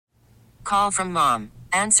call from mom.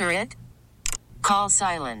 Answer it. Call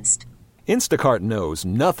silenced. Instacart knows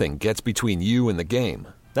nothing gets between you and the game.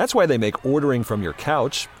 That's why they make ordering from your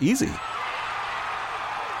couch easy.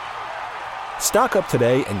 Stock up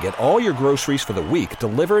today and get all your groceries for the week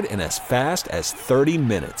delivered in as fast as 30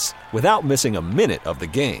 minutes without missing a minute of the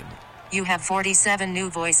game. You have 47 new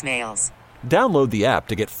voicemails. Download the app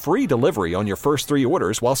to get free delivery on your first 3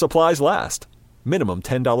 orders while supplies last. Minimum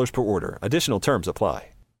 $10 per order. Additional terms apply.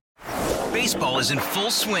 Baseball is in full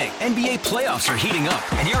swing. NBA playoffs are heating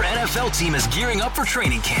up, and your NFL team is gearing up for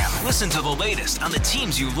training camp. Listen to the latest on the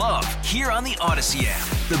teams you love here on the Odyssey app.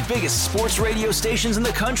 The biggest sports radio stations in the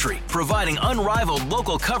country, providing unrivaled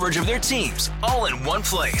local coverage of their teams, all in one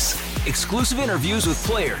place. Exclusive interviews with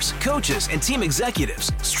players, coaches, and team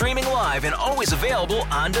executives, streaming live and always available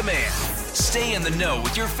on demand. Stay in the know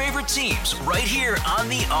with your favorite teams right here on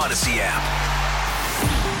the Odyssey app.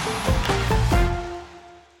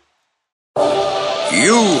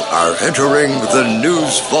 You are entering the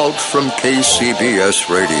NewsVault from KCBS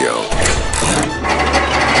Radio.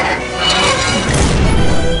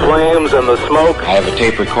 Flames and the smoke. I have a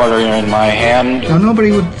tape recorder in my hand. Now,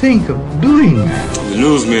 nobody would think of doing that. The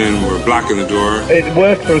newsmen were blocking the door. It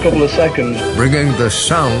worked for a couple of seconds. Bringing the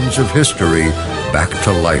sounds of history back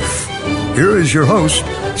to life. Here is your host,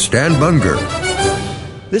 Stan Bunger.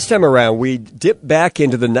 This time around, we dip back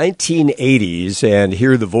into the 1980s and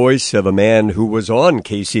hear the voice of a man who was on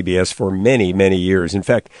KCBS for many, many years. In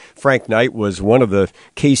fact, Frank Knight was one of the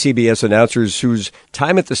KCBS announcers whose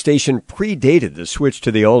time at the station predated the switch to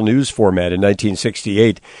the all-news format in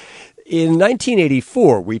 1968. In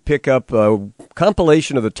 1984, we pick up a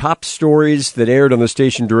compilation of the top stories that aired on the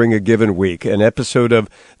station during a given week, an episode of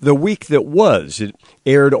The Week That Was. It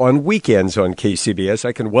aired on weekends on KCBS.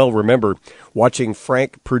 I can well remember watching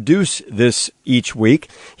Frank produce this each week.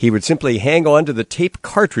 He would simply hang on to the tape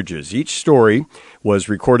cartridges. Each story was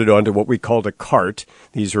recorded onto what we called a cart.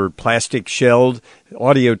 These are plastic-shelled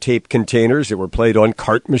audio tape containers that were played on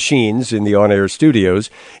cart machines in the on-air studios.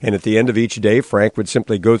 And at the end of each day, Frank would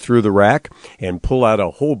simply go through the rack and pull out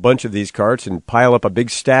a whole bunch of these carts and pile up a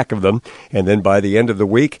big stack of them. And then by the end of the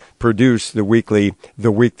week, produce the weekly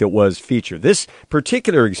The Week That Was feature. This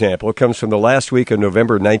particular example comes from the last week of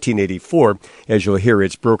November 1984. As you'll hear,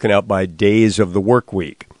 it's broken out by days of the work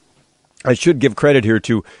week. I should give credit here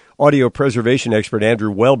to audio preservation expert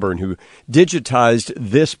Andrew Wellburn, who digitized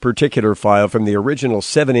this particular file from the original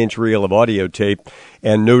 7-inch reel of audio tape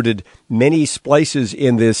and noted many splices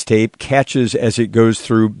in this tape catches as it goes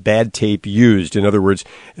through bad tape used. In other words,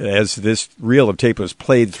 as this reel of tape was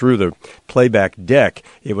played through the playback deck,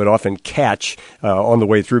 it would often catch on the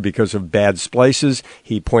way through because of bad splices.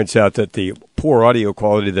 He points out that the poor audio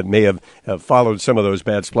quality that may have followed some of those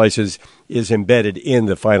bad splices is embedded in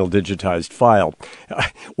the final digitized file.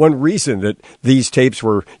 One reason that these tapes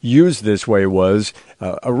were used this way was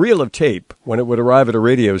a reel of tape, when it would arrive at a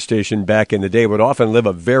radio station back in the day, would often live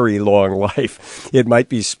a very long life. It might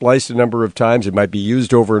be spliced a number of times. It might be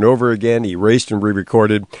used over and over again, erased and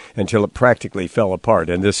re-recorded until it practically fell apart.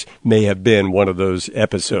 And this may have been one of those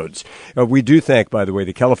episodes. We do thank, by the way,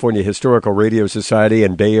 the California Historical Radio Society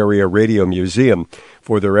and Bay Area Radio Museum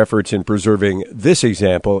for their efforts in preserving this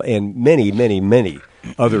example and many, many, many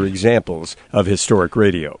other examples of historic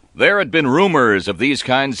radio. There had been rumors of these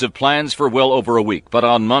kinds of plans for well over a week, but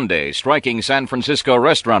on Monday, striking San Francisco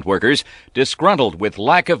restaurant workers, disgruntled with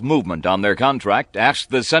lack of movement on their contract, asked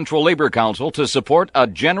the Central Labor Council to support a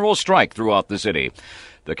general strike throughout the city.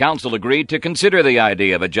 The council agreed to consider the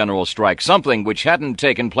idea of a general strike, something which hadn't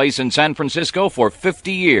taken place in San Francisco for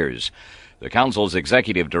 50 years. The council's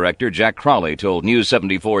executive director, Jack Crowley, told News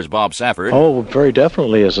 74's Bob Safford, "Oh, very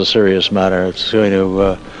definitely is a serious matter. It's going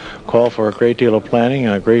to call for a great deal of planning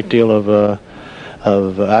and a great deal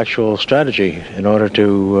of actual strategy in order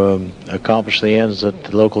to accomplish the ends that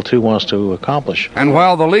the Local 2 wants to accomplish." And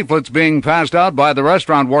while the leaflets being passed out by the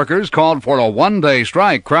restaurant workers called for a one-day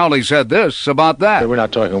strike, Crowley said this about that. We're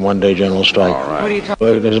not talking one-day general strike. All right. What are you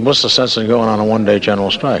talking? What's the sense in going on a one-day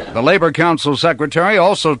general strike? The Labor Council Secretary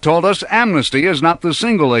also told us amnesty is not the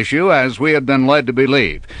single issue, as we had been led to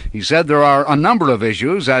believe. He said there are a number of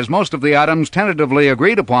issues, as most of the items tentatively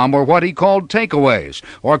agreed upon were what he called takeaways,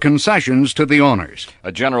 or concessions to the owners.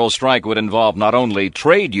 A general strike would involve not only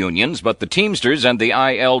trade unions, but the Teamsters and the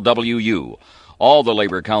ILWU. All the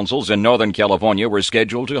labor councils in Northern California were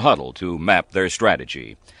scheduled to huddle to map their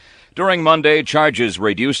strategy. During Monday, charges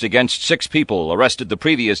reduced against 6 people arrested the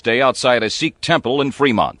previous day outside a Sikh temple in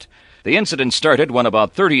Fremont. The incident started when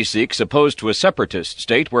about 30 Sikhs opposed to a separatist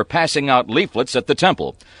state were passing out leaflets at the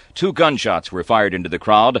temple. 2 gunshots were fired into the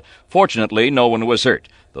crowd. Fortunately, no one was hurt.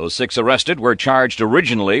 Those 6 arrested were charged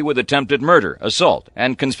originally with attempted murder, assault,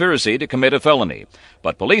 and conspiracy to commit a felony.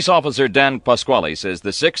 But police officer Dan Pasquale says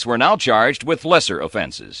the 6 were now charged with lesser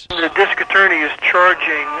offenses. The district attorney is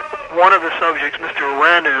charging one of the subjects, Mr.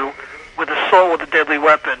 Ranu, with assault with a deadly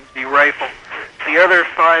weapon, the rifle. The other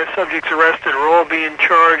 5 subjects arrested are all being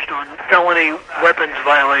charged on felony weapons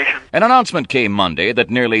violation. An announcement came Monday that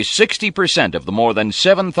nearly 60% of the more than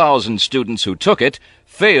 7,000 students who took it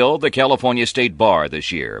failed the California State Bar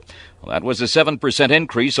this year. Well, that was a 7%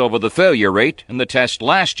 increase over the failure rate in the test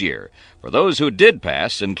last year. For those who did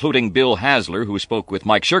pass, including Bill Hasler, who spoke with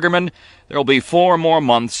Mike Sugarman, there will be 4 more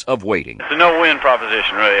months of waiting. It's a no-win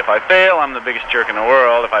proposition, really. If I fail, I'm the biggest jerk in the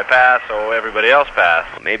world. If I pass, so everybody else pass.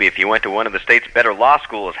 Well, maybe if you went to one of the state's better law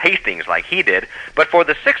schools, Hastings, like he did. But for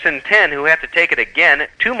the 6 and 10 who have to take it again,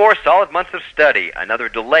 2 more solid months of study, another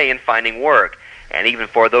delay in finding work. And even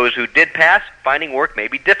for those who did pass, finding work may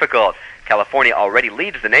be difficult. California already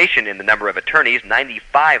leads the nation in the number of attorneys,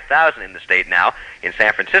 95,000 in the state now. In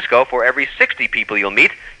San Francisco, for every 60 people you'll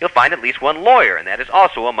meet, you'll find at least one lawyer, and that is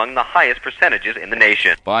also among the highest percentages in the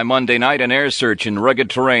nation. By Monday night, an air search in rugged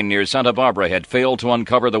terrain near Santa Barbara had failed to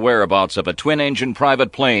uncover the whereabouts of a twin-engine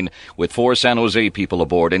private plane with 4 San Jose people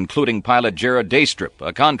aboard, including pilot Jared Daystrip,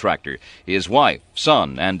 a contractor, his wife,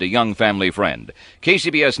 son, and a young family friend.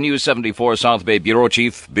 KCBS News 74 South Bay Bureau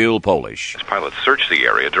Chief Bill Polish. As pilots searched the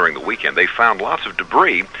area during the weekend, they found lots of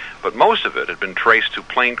debris, but most of it had been traced to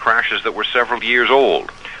plane crashes that were several years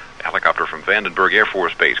old. A helicopter from Vandenberg Air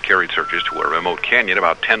Force Base carried searchers to a remote canyon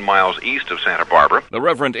about 10 miles east of Santa Barbara. The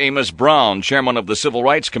Reverend Amos Brown, chairman of the Civil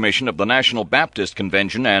Rights Commission of the National Baptist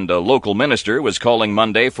Convention and a local minister, was calling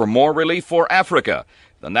Monday for more relief for Africa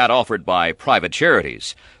than that offered by private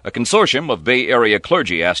charities. A consortium of Bay Area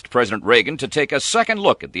clergy asked President Reagan to take a second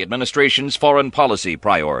look at the administration's foreign policy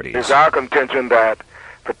priorities. It's our contention that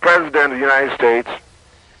the President of the United States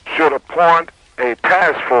should appoint a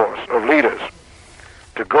task force of leaders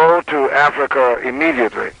to go to Africa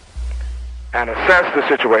immediately and assess the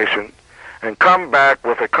situation and come back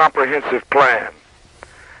with a comprehensive plan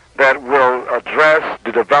that will address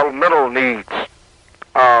the developmental needs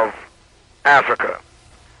of Africa.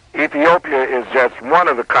 Ethiopia is just one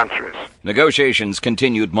of the countries. Negotiations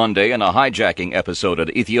continued Monday in a hijacking episode at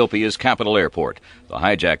Ethiopia's capital airport. The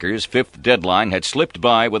hijackers' 5th deadline had slipped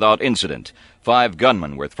by without incident. 5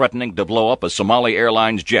 gunmen were threatening to blow up a Somali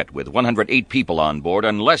Airlines jet with 108 people on board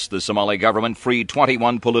unless the Somali government freed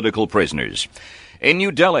 21 political prisoners. In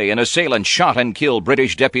New Delhi, an assailant shot and killed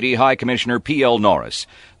British Deputy High Commissioner P.L. Norris.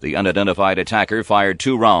 The unidentified attacker fired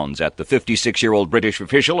 2 rounds at the 56-year-old British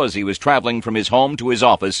official as he was traveling from his home to his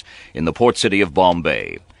office in the port city of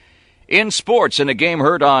Bombay. In sports, in a game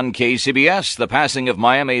heard on KCBS, the passing of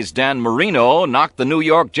Miami's Dan Marino knocked the New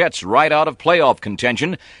York Jets right out of playoff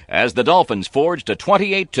contention as the Dolphins forged a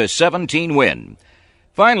 28-17 win.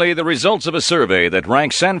 Finally, the results of a survey that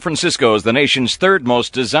ranks San Francisco as the nation's 3rd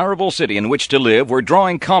most desirable city in which to live were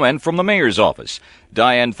drawing comment from the mayor's office.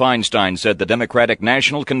 Dianne Feinstein said the Democratic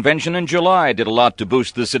National Convention in July did a lot to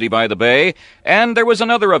boost the city by the bay, and there was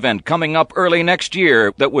another event coming up early next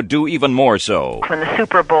year that would do even more so. When the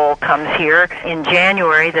Super Bowl comes here in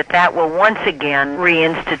January, that will once again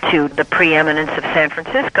reinstitute the preeminence of San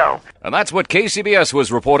Francisco. And that's what KCBS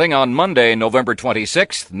was reporting on Monday, November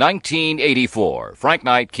 26th, 1984. Frank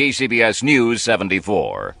Knight, KCBS News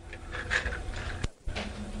 74.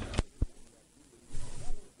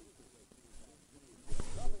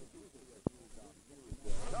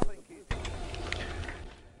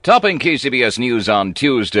 Topping KCBS News on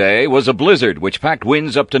Tuesday was a blizzard which packed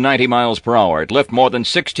winds up to 90 miles per hour. It left more than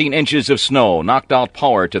 16 inches of snow, knocked out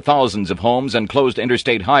power to thousands of homes, and closed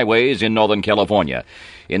interstate highways in Northern California.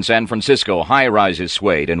 In San Francisco, high-rises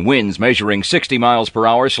swayed, and winds measuring 60 miles per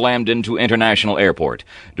hour slammed into International Airport.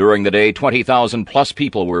 During the day, 20,000-plus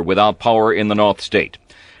people were without power in the North State.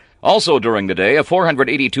 Also during the day, a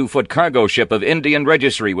 482-foot cargo ship of Indian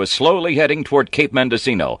registry was slowly heading toward Cape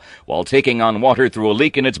Mendocino while taking on water through a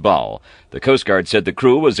leak in its bow. The Coast Guard said the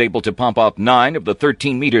crew was able to pump out 9 of the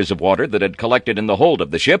 13 meters of water that had collected in the hold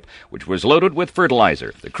of the ship, which was loaded with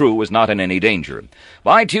fertilizer. The crew was not in any danger.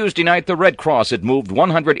 By Tuesday night, the Red Cross had moved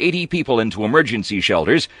 180 people into emergency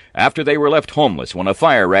shelters after they were left homeless when a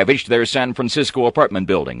fire ravaged their San Francisco apartment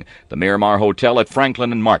building, the Miramar Hotel at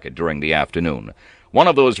Franklin and Market, during the afternoon. One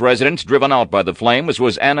of those residents driven out by the flames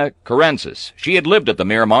was Anna Carancis. She had lived at the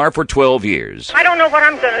Miramar for 12 years. I don't know what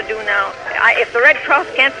I'm going to do now. If the Red Cross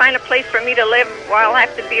can't find a place for me to live, well, I'll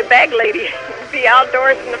have to be a bag lady. be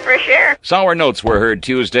outdoors in the fresh air. Sour notes were heard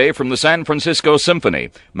Tuesday from the San Francisco Symphony.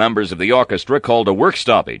 Members of the orchestra called a work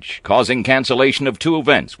stoppage, causing cancellation of 2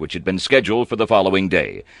 events which had been scheduled for the following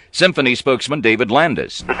day. Symphony spokesman David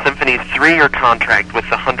Landis. The Symphony's 3-year contract with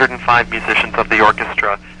the 105 musicians of the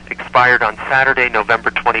orchestra expired on Saturday,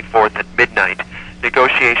 November 24th at midnight.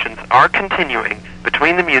 Negotiations are continuing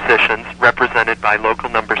between the musicians represented by Local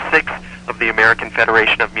Number 6 of the American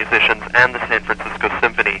Federation of Musicians and the San Francisco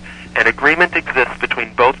Symphony. An agreement exists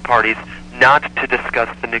between both parties not to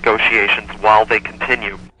discuss the negotiations while they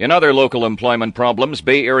continue. In other local employment problems,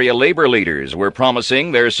 Bay Area labor leaders were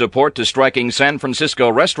promising their support to striking San Francisco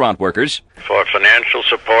restaurant workers. For financial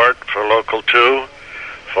support for Local 2,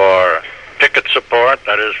 for picket support,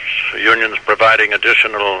 that is, unions providing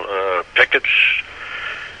additional pickets,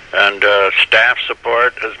 and staff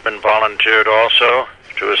support has been volunteered also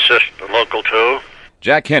to assist the Local 2.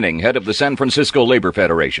 Jack Henning, head of the San Francisco Labor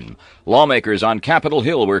Federation. Lawmakers on Capitol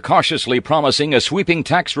Hill were cautiously promising a sweeping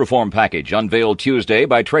tax reform package unveiled Tuesday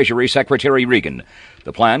by Treasury Secretary Regan.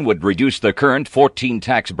 The plan would reduce the current 14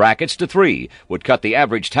 tax brackets to 3, would cut the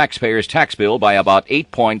average taxpayer's tax bill by about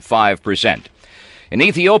 8.5%. In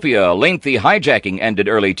Ethiopia, a lengthy hijacking ended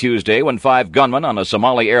early Tuesday when 5 gunmen on a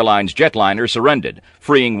Somali Airlines jetliner surrendered,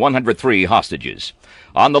 freeing 103 hostages.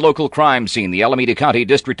 On the local crime scene, the Alameda County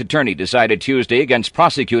District Attorney decided Tuesday against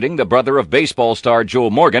prosecuting the brother of baseball star Joe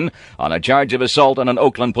Morgan on a charge of assault on an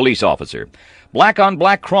Oakland police officer.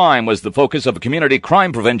 Black-on-black crime was the focus of a community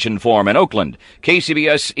crime prevention forum in Oakland.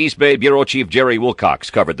 KCBS East Bay Bureau Chief Jerry Wilcox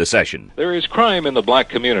covered the session. There is crime in the black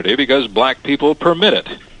community because black people permit it.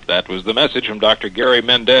 That was the message from Dr. Gary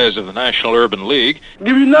Mendez of the National Urban League. I'll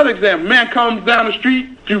give you another example. Man comes down the street,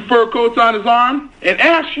 a few fur coats on his arm, and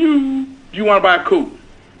asks you, do you want to buy a coat?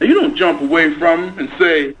 Now, you don't jump away from him and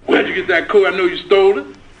say, where'd you get that coat? I know you stole it.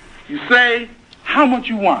 You say, how much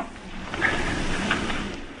you want?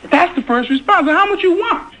 That's the first response. How much you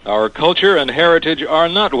want? Our culture and heritage are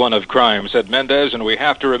not one of crime, said Mendez, and we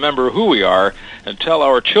have to remember who we are and tell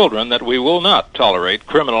our children that we will not tolerate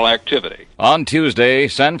criminal activity. On Tuesday,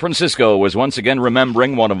 San Francisco was once again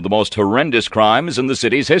remembering one of the most horrendous crimes in the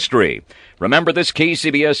city's history. Remember this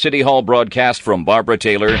KCBS City Hall broadcast from Barbara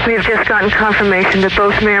Taylor. We have just gotten confirmation that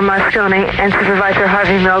both Mayor Moscone and Supervisor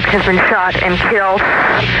Harvey Milk have been shot and killed.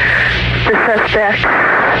 The suspect,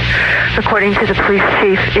 according to the police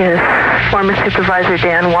chief, is former Supervisor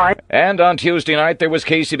Dan White. And on Tuesday night, there was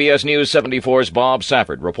KCBS News 74's Bob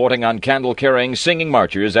Safford reporting on candle-carrying singing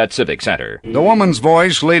marchers at Civic Center. The woman's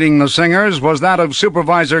voice leading the singers was that of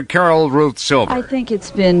Supervisor Carol Ruth Silver. I think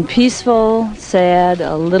it's been peaceful, sad,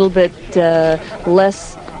 a little bit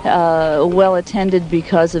less well-attended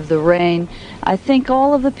because of the rain. I think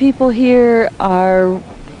all of the people here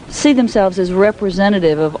see themselves as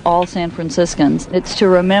representative of all San Franciscans. It's to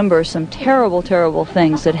remember some terrible, terrible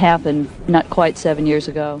things that happened not quite 7 years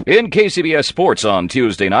ago. In KCBS Sports on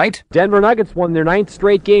Tuesday night, Denver Nuggets won their 9th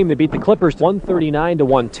straight game. They beat the Clippers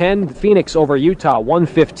 139-110. Phoenix over Utah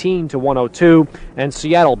 115-102. And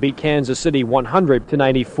Seattle beat Kansas City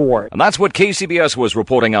 100-94. And that's what KCBS was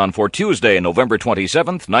reporting on for Tuesday, November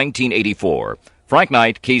 27th, 1984. Frank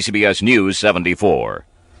Knight, KCBS News 74.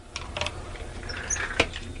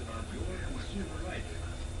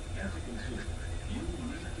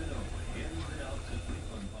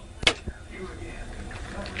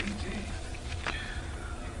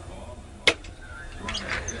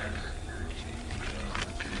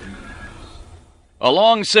 A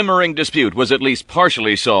long simmering dispute was at least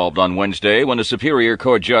partially solved on Wednesday when a Superior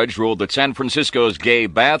Court judge ruled that San Francisco's gay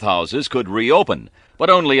bathhouses could reopen, but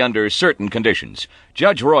only under certain conditions.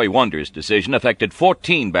 Judge Roy Wonder's decision affected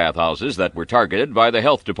 14 bathhouses that were targeted by the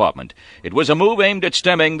health department. It was a move aimed at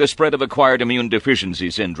stemming the spread of acquired immune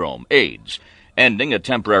deficiency syndrome, AIDS. Ending a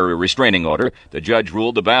temporary restraining order, the judge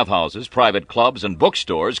ruled the bathhouses, private clubs, and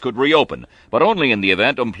bookstores could reopen, but only in the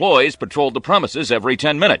event employees patrolled the premises every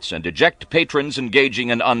 10 minutes and eject patrons engaging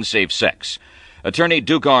in unsafe sex. Attorney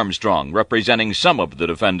Duke Armstrong, representing some of the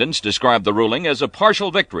defendants, described the ruling as a partial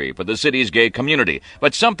victory for the city's gay community,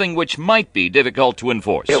 but something which might be difficult to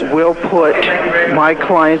enforce. It will put my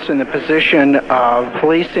clients in the position of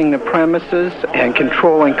policing the premises and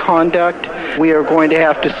controlling conduct. We are going to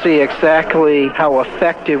have to see exactly how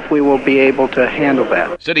effective we will be able to handle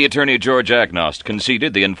that. City Attorney George Agnost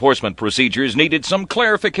conceded the enforcement procedures needed some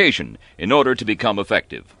clarification in order to become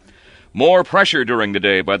effective. More pressure during the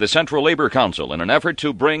day by the Central Labor Council in an effort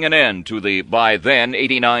to bring an end to the, by then,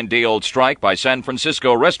 89-day-old strike by San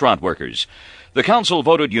Francisco restaurant workers. The council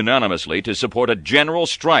voted unanimously to support a general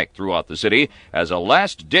strike throughout the city as a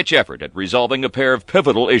last-ditch effort at resolving a pair of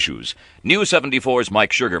pivotal issues. News 74's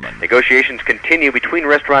Mike Sugarman. Negotiations continue between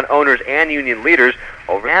restaurant owners and union leaders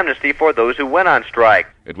over amnesty for those who went on strike.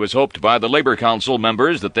 It was hoped by the Labor Council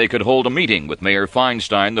members that they could hold a meeting with Mayor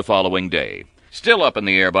Feinstein the following day. Still up in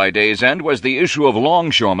the air by day's end was the issue of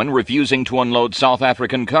longshoremen refusing to unload South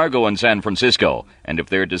African cargo in San Francisco, and if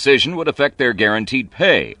their decision would affect their guaranteed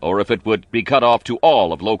pay, or if it would be cut off to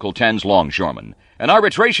all of Local 10's longshoremen. An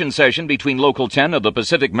arbitration session between Local 10 of the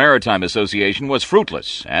Pacific Maritime Association was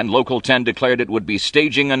fruitless, and Local 10 declared it would be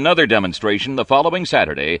staging another demonstration the following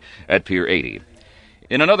Saturday at Pier 80.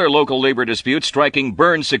 In another local labor dispute, striking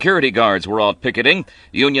Burns security guards were out picketing.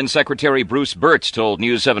 Union Secretary Bruce Burtz told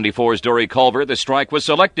News 74's Dory Culver the strike was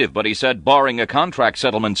selective, but he said barring a contract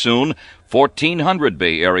settlement soon, 1,400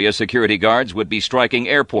 Bay Area security guards would be striking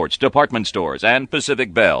airports, department stores, and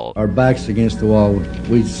Pacific Bell. Our backs against the wall,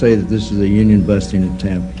 we say that this is a union-busting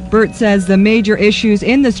attempt. Burt says the major issues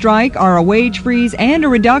in the strike are a wage freeze and a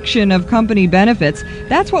reduction of company benefits.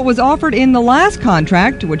 That's what was offered in the last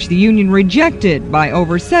contract, which the union rejected by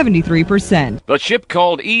over 73%. The ship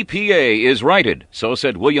called EPA is righted, so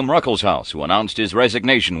said William Ruckelshaus, who announced his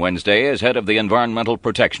resignation Wednesday as head of the Environmental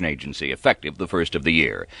Protection Agency, effective the first of the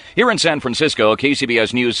year. Here in San Francisco,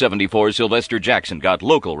 KCBS News 74's Sylvester Jackson got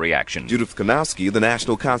local reaction. Judith Kanowski, the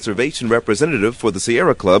National Conservation Representative for the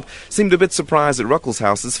Sierra Club, seemed a bit surprised at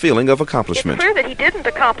Ruckelshaus's feeling of accomplishment. It's clear that he didn't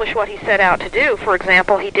accomplish what he set out to do. For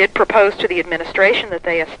example, he did propose to the administration that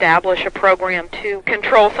they establish a program to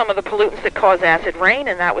control some of the pollutants that cause acid rain,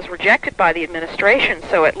 and that was rejected by the administration.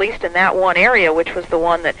 So at least in that one area, which was the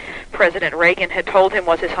one that President Reagan had told him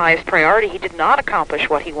was his highest priority, he did not accomplish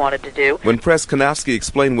what he wanted to do. When pressed, Kanowski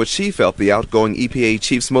explained what she felt the outgoing EPA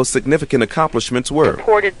chief's most significant accomplishments were.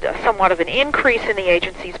 Reported somewhat of an increase in the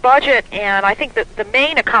agency's budget, and I think that the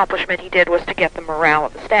main accomplishment he did was to get the morale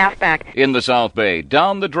of the staff back. In the South Bay,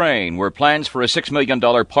 down the drain were plans for a $6 million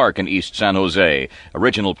park in East San Jose.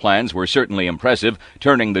 Original plans were certainly impressive,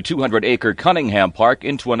 turning the 200-acre Cunningham Park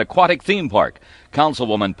into an aquatic theme park.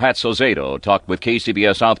 Councilwoman Pat Sozeto talked with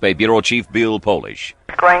KCBS South Bay Bureau Chief Bill Polish.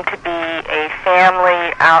 It's going to be a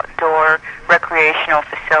family outdoor recreational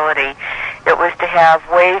facility. It was to have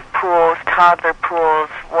wave pools, toddler pools,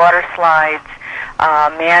 water slides,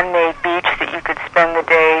 man-made beach that you could spend the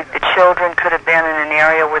day. The children could have been in an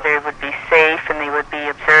area where they would be safe and they would be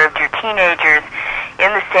observed. Your teenagers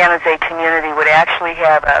in the San Jose community would actually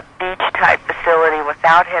have a beach-type facility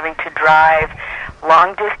without having to drive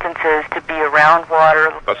long distances to be around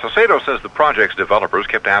water. But Saucedo says the project's developers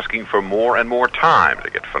kept asking for more and more time to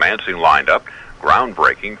get financing lined up.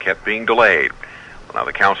 Groundbreaking kept being delayed. Well, now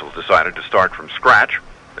the council's decided to start from scratch.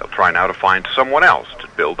 They'll try now to find someone else to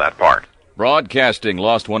build that park. Broadcasting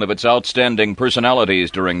lost one of its outstanding personalities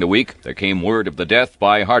during the week. There came word of the death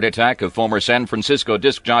by heart attack of former San Francisco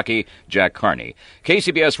disc jockey Jack Carney.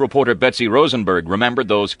 KCBS reporter Betsy Rosenberg remembered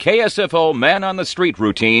those KSFO man-on-the-street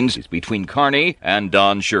routines between Carney and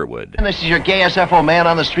Don Sherwood. And this is your KSFO man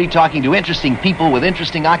on the street talking to interesting people with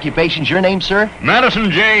interesting occupations. Your name, sir? Madison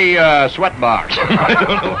J. Sweatbox.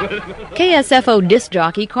 KSFO disc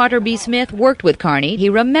jockey Carter B. Smith worked with Carney. He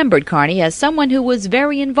remembered Carney as someone who was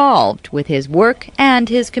very involved with his work and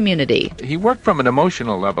his community. He worked from an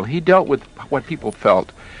emotional level. He dealt with what people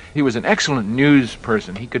felt. He was an excellent news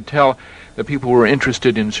person. He could tell that people were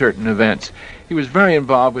interested in certain events. He was very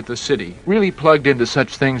involved with the city, really plugged into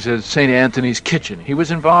such things as St. Anthony's Kitchen. He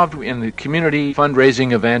was involved in the community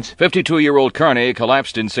fundraising events. 52-year-old Carney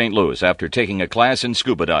collapsed in St. Louis after taking a class in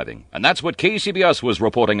scuba diving. And that's what KCBS was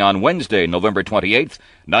reporting on Wednesday, November 28th,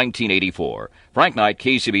 1984. Frank Knight,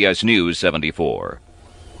 KCBS News 74.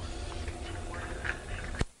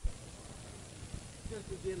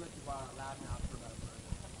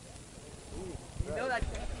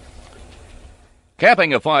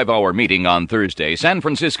 Capping a 5-hour meeting on Thursday, San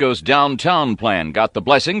Francisco's downtown plan got the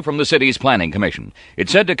blessing from the city's planning commission.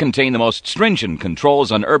 It's said to contain the most stringent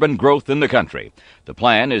controls on urban growth in the country. The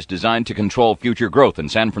plan is designed to control future growth in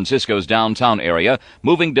San Francisco's downtown area,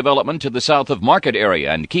 moving development to the south of Market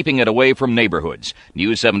area and keeping it away from neighborhoods.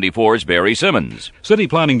 News 74's Barry Simmons. City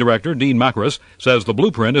Planning Director Dean Macris says the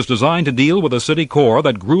blueprint is designed to deal with a city core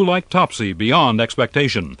that grew like Topsy beyond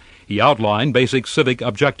expectation. He outlined basic civic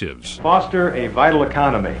objectives. Foster a vital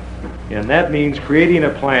economy, and that means creating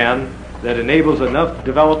a plan that enables enough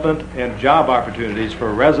development and job opportunities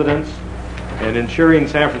for residents and ensuring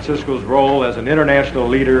San Francisco's role as an international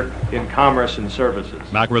leader in commerce and services.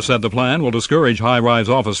 Macris said the plan will discourage high-rise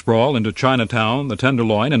office sprawl into Chinatown, the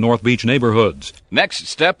Tenderloin, and North Beach neighborhoods. Next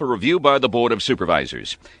step, a review by the Board of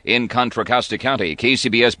Supervisors. In Contra Costa County,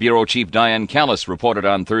 KCBS Bureau Chief Diane Callis reported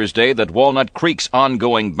on Thursday that Walnut Creek's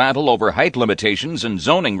ongoing battle over height limitations and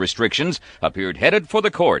zoning restrictions appeared headed for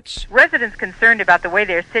the courts. Residents concerned about the way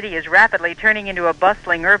their city is rapidly turning into a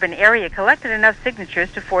bustling urban area collected enough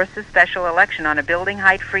signatures to force a special election on a building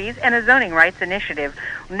height freeze and a zoning rights initiative.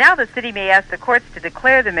 Now the city may ask the courts to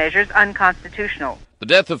declare the measures unconstitutional. The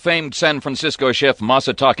death of famed San Francisco chef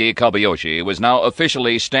Masataka Kabayoshi was now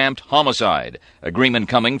officially stamped homicide. Agreement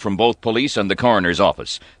coming from both police and the coroner's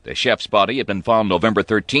office. The chef's body had been found November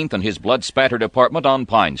 13th in his blood-spattered apartment on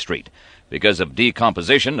Pine Street. Because of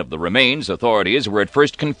decomposition of the remains, authorities were at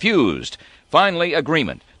first confused. Finally,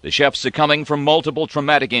 agreement. The chef succumbing from multiple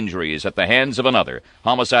traumatic injuries at the hands of another.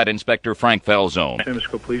 Homicide Inspector Frank Falzone. San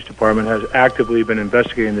Francisco Police Department has actively been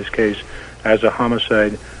investigating this case as a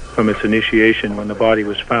homicide from its initiation when the body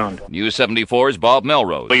was found. News 74's Bob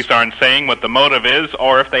Melrose. Police aren't saying what the motive is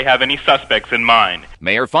or if they have any suspects in mind.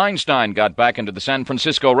 Mayor Feinstein got back into the San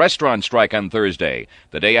Francisco restaurant strike on Thursday,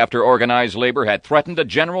 the day after organized labor had threatened a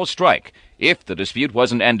general strike if the dispute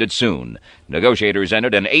wasn't ended soon. Negotiators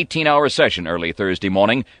ended an 18-hour session early Thursday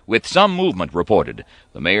morning with some movement reported.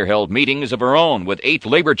 The mayor held meetings of her own with 8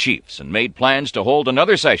 labor chiefs and made plans to hold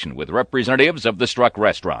another session with representatives of the struck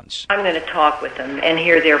restaurants. I'm going to talk with them and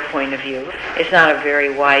hear their point of view. It's not a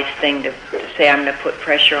very wise thing to say I'm going to put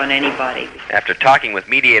pressure on anybody. After talking with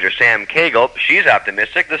mediator Sam Cagle, she's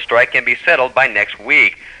optimistic the strike can be settled by next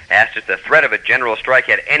week. Asked if the threat of a general strike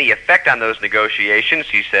had any effect on those negotiations,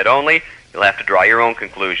 she said only, "You'll have to draw your own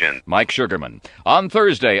conclusion." Mike Sugarman. On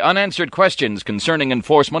Thursday, unanswered questions concerning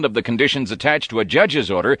enforcement of the conditions attached to a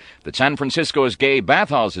judge's order that San Francisco's gay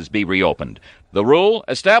bathhouses be reopened. The rule,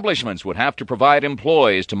 establishments would have to provide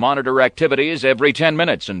employees to monitor activities every 10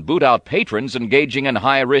 minutes and boot out patrons engaging in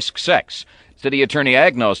high-risk sex. City Attorney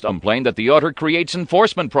Agnost complained that the order creates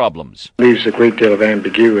enforcement problems. Leaves a great deal of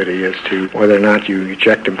ambiguity as to whether or not you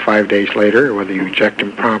eject him 5 days later or whether you eject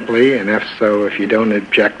him promptly, and if so, if you don't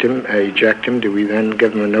eject him, do we then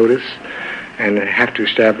give him a notice and have to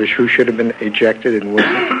establish who should have been ejected and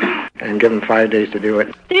wasn't, and give him 5 days to do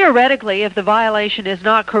it? Theoretically, if the violation is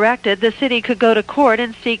not corrected, the city could go to court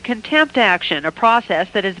and seek contempt action, a process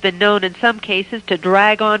that has been known in some cases to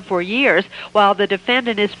drag on for years while the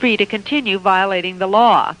defendant is free to continue violating the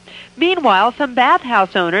law. Meanwhile, some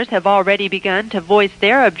bathhouse owners have already begun to voice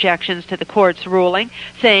their objections to the court's ruling,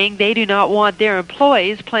 saying they do not want their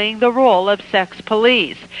employees playing the role of sex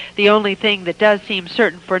police. The only thing that does seem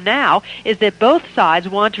certain for now is that both sides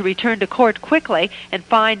want to return to court quickly and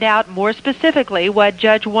find out more specifically what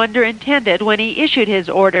Judge Wunder intended when he issued his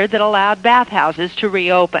order that allowed bathhouses to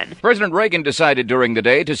reopen. President Reagan decided during the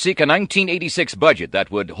day to seek a 1986 budget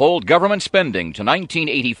that would hold government spending to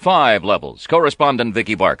 1985 levels. Correspondent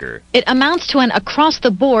Vicki Barker. It amounts to an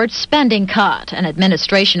across-the-board spending cut. An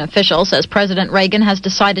administration official says President Reagan has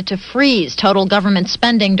decided to freeze total government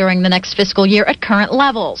spending during the next fiscal year at current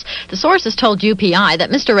levels. The sources told UPI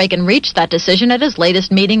that Mr. Reagan reached that decision at his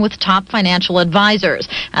latest meeting with top financial advisors.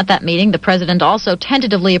 At that meeting, the president also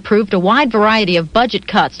tentatively approved a wide variety of budget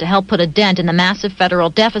cuts to help put a dent in the massive federal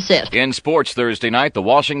deficit. In sports Thursday night, the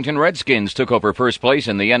Washington Redskins took over first place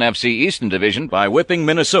in the NFC Eastern Division by whipping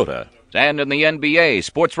Minnesota. And in the NBA,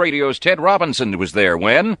 Sports Radio's Ted Robinson was there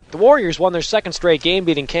when the Warriors won their second straight game,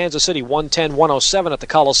 beating Kansas City 110-107 at the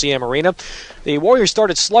Coliseum Arena. The Warriors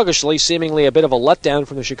started sluggishly, seemingly a bit of a letdown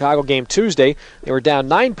from the Chicago game Tuesday. They were down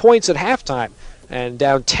 9 points at halftime and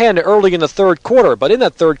down 10 early in the third quarter. But in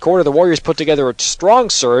that third quarter, the Warriors put together a strong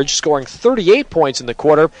surge, scoring 38 points in the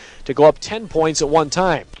quarter to go up 10 points at one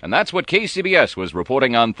time. And that's what KCBS was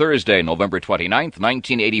reporting on Thursday, November 29th,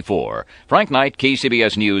 1984. Frank Knight,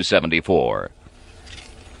 KCBS News 74.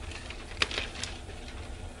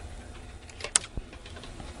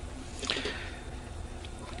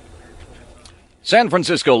 San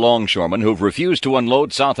Francisco longshoremen who've refused to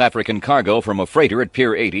unload South African cargo from a freighter at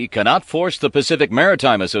Pier 80 cannot force the Pacific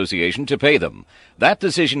Maritime Association to pay them. That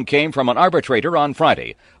decision came from an arbitrator on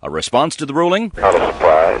Friday. A response to the ruling? Not a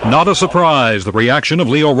surprise. Not a surprise. The reaction of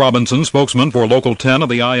Leo Robinson, spokesman for Local 10 of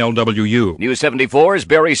the ILWU. News 74's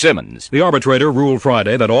Barry Simmons. The arbitrator ruled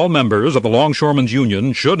Friday that all members of the Longshoremen's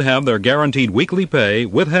Union should have their guaranteed weekly pay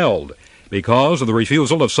withheld because of the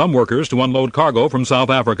refusal of some workers to unload cargo from South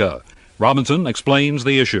Africa. Robinson explains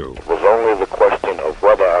the issue. It was only the question of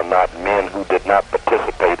whether or not men who did not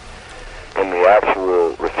participate in the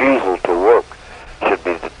actual refusal to work should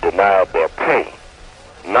be denied their pay,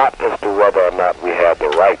 not as to whether or not we had the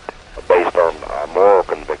right based on moral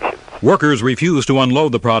convictions. Workers refuse to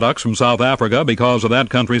unload the products from South Africa because of that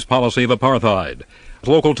country's policy of apartheid.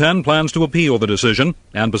 Local 10 plans to appeal the decision,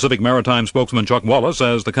 and Pacific Maritime spokesman Chuck Wallace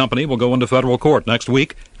says the company will go into federal court next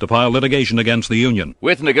week to file litigation against the union.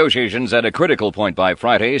 With negotiations at a critical point by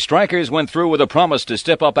Friday, strikers went through with a promise to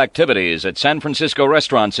step up activities at San Francisco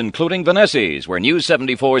restaurants, including Vanessi's, where News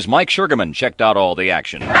 74's Mike Sugarman checked out all the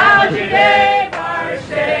action. How's your day,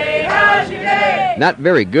 Marcy? How's your day? Not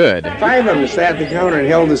very good. 5 of them sat at the counter and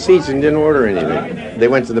held the seats and didn't order anything. They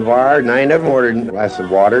went to the bar, 9 of them ordered a glass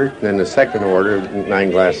of water, then the second order,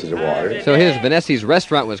 9 glasses of water. So his Vanessi's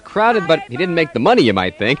restaurant was crowded, but he didn't make the money, you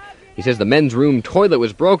might think. He says the men's room toilet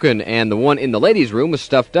was broken and the one in the ladies' room was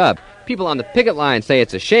stuffed up. People on the picket line say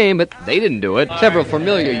it's a shame, but they didn't do it. Several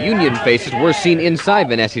familiar union faces were seen inside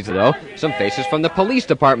Vanessi's, though. Some faces from the police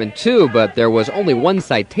department, too, but there was only one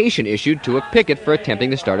citation issued to a picket for attempting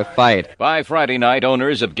to start a fight. By Friday night,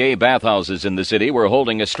 owners of gay bathhouses in the city were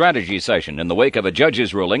holding a strategy session in the wake of a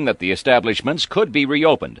judge's ruling that the establishments could be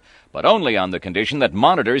reopened, but only on the condition that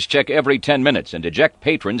monitors check every 10 minutes and eject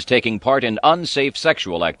patrons taking part in unsafe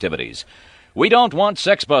sexual activities. "We don't want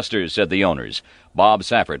sex busters," said the owners. Bob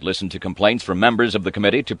Safford listened to complaints from members of the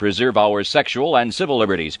Committee to Preserve Our Sexual and Civil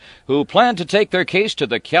Liberties, who plan to take their case to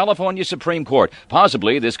the California Supreme Court,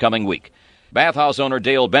 possibly this coming week. Bathhouse owner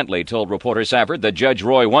Dale Bentley told reporter Safford that Judge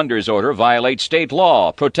Roy Wonder's order violates state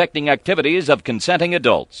law protecting activities of consenting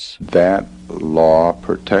adults. That law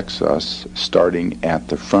protects us starting at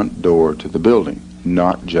the front door to the building,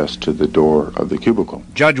 not just to the door of the cubicle.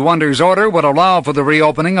 Judge Wonder's order would allow for the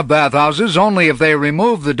reopening of bathhouses only if they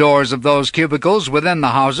remove the doors of those cubicles within the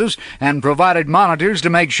houses and provided monitors to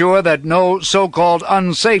make sure that no so-called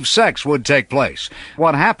unsafe sex would take place.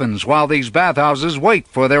 What happens while these bathhouses wait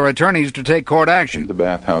for their attorneys to take court action? The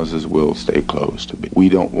bathhouses will stay closed. We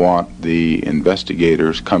don't want the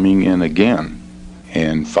investigators coming in again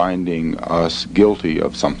and finding us guilty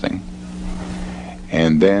of something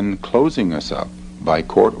and then closing us up by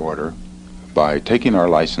court order, by taking our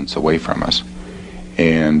license away from us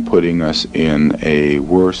and putting us in a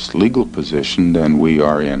worse legal position than we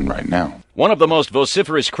are in right now. One of the most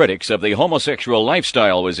vociferous critics of the homosexual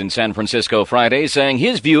lifestyle was in San Francisco Friday, saying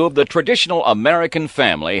his view of the traditional American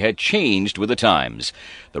family had changed with the times.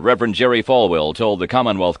 The Reverend Jerry Falwell told the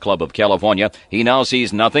Commonwealth Club of California he now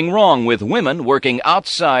sees nothing wrong with women working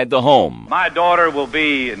outside the home. My daughter will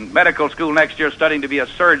be in medical school next year studying to be a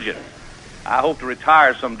surgeon. I hope to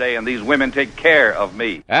retire someday, and these women take care of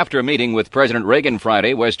me. After a meeting with President Reagan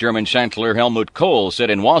Friday, West German Chancellor Helmut Kohl said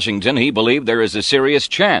in Washington he believed there is a serious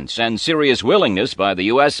chance and serious willingness by the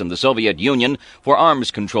U.S. and the Soviet Union for arms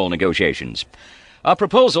control negotiations. A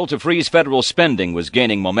proposal to freeze federal spending was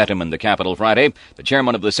gaining momentum in the Capitol Friday. The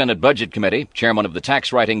chairman of the Senate Budget Committee, chairman of the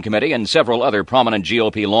Tax Writing Committee, and several other prominent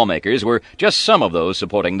GOP lawmakers were just some of those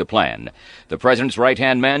supporting the plan. The president's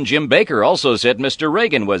right-hand man, Jim Baker, also said Mr.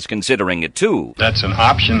 Reagan was considering it, too. That's an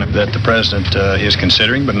option that the president is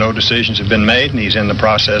considering, but no decisions have been made, and he's in the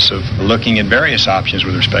process of looking at various options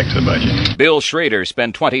with respect to the budget. Bill Schrader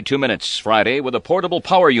spent 22 minutes Friday with a portable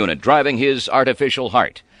power unit driving his artificial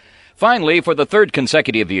heart. Finally, for the third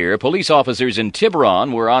consecutive year, police officers in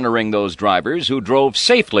Tiburon were honoring those drivers who drove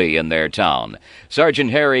safely in their town. Sergeant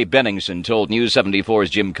Harry Benningson told News 74's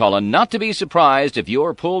Jim Cullen not to be surprised if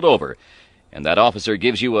you're pulled over, and that officer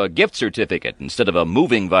gives you a gift certificate instead of a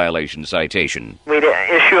moving violation citation. We'd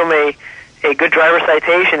issue them a good driver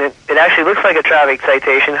citation. It actually looks like a traffic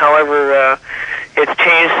citation. However, it's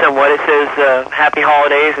changed somewhat. It says, happy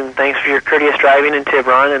holidays and thanks for your courteous driving in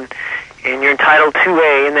Tiburon, and you're entitled to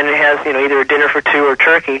and then it has, either a dinner for two or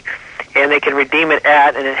turkey, and they can redeem it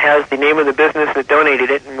at, and it has the name of the business that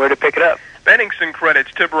donated it and where to pick it up. Benningson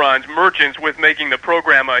credits Tiburon's merchants with making the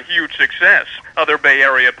program a huge success. Other Bay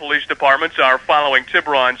Area police departments are following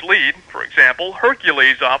Tiburon's lead. For example,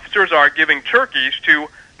 Hercules officers are giving turkeys to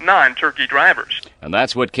non-turkey drivers. And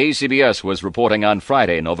that's what KCBS was reporting on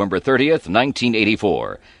Friday, November 30th,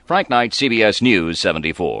 1984. Frank Knight, CBS News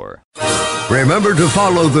 74. Remember to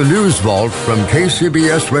follow the NewsVault from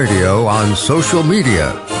KCBS Radio on social media.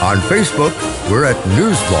 On Facebook, we're at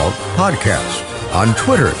NewsVault Podcast. On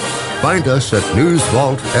Twitter, find us at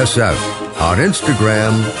NewsVault SF. On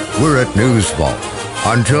Instagram, we're at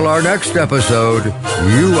NewsVault. Until our next episode,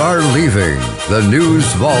 you are leaving the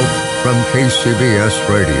NewsVault from KCBS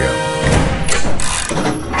Radio.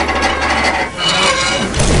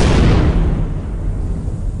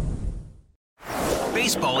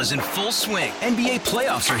 Baseball is in full swing. NBA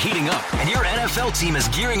playoffs are heating up, and your NFL team is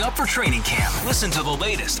gearing up for training camp. Listen to the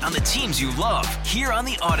latest on the teams you love here on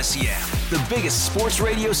the Odyssey app. The biggest sports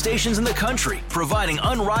radio stations in the country, providing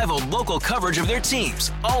unrivaled local coverage of their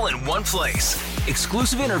teams, all in one place.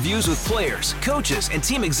 Exclusive interviews with players, coaches, and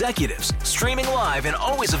team executives, streaming live and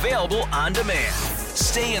always available on demand.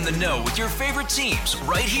 Stay in the know with your favorite teams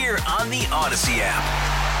right here on the Odyssey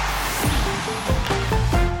app.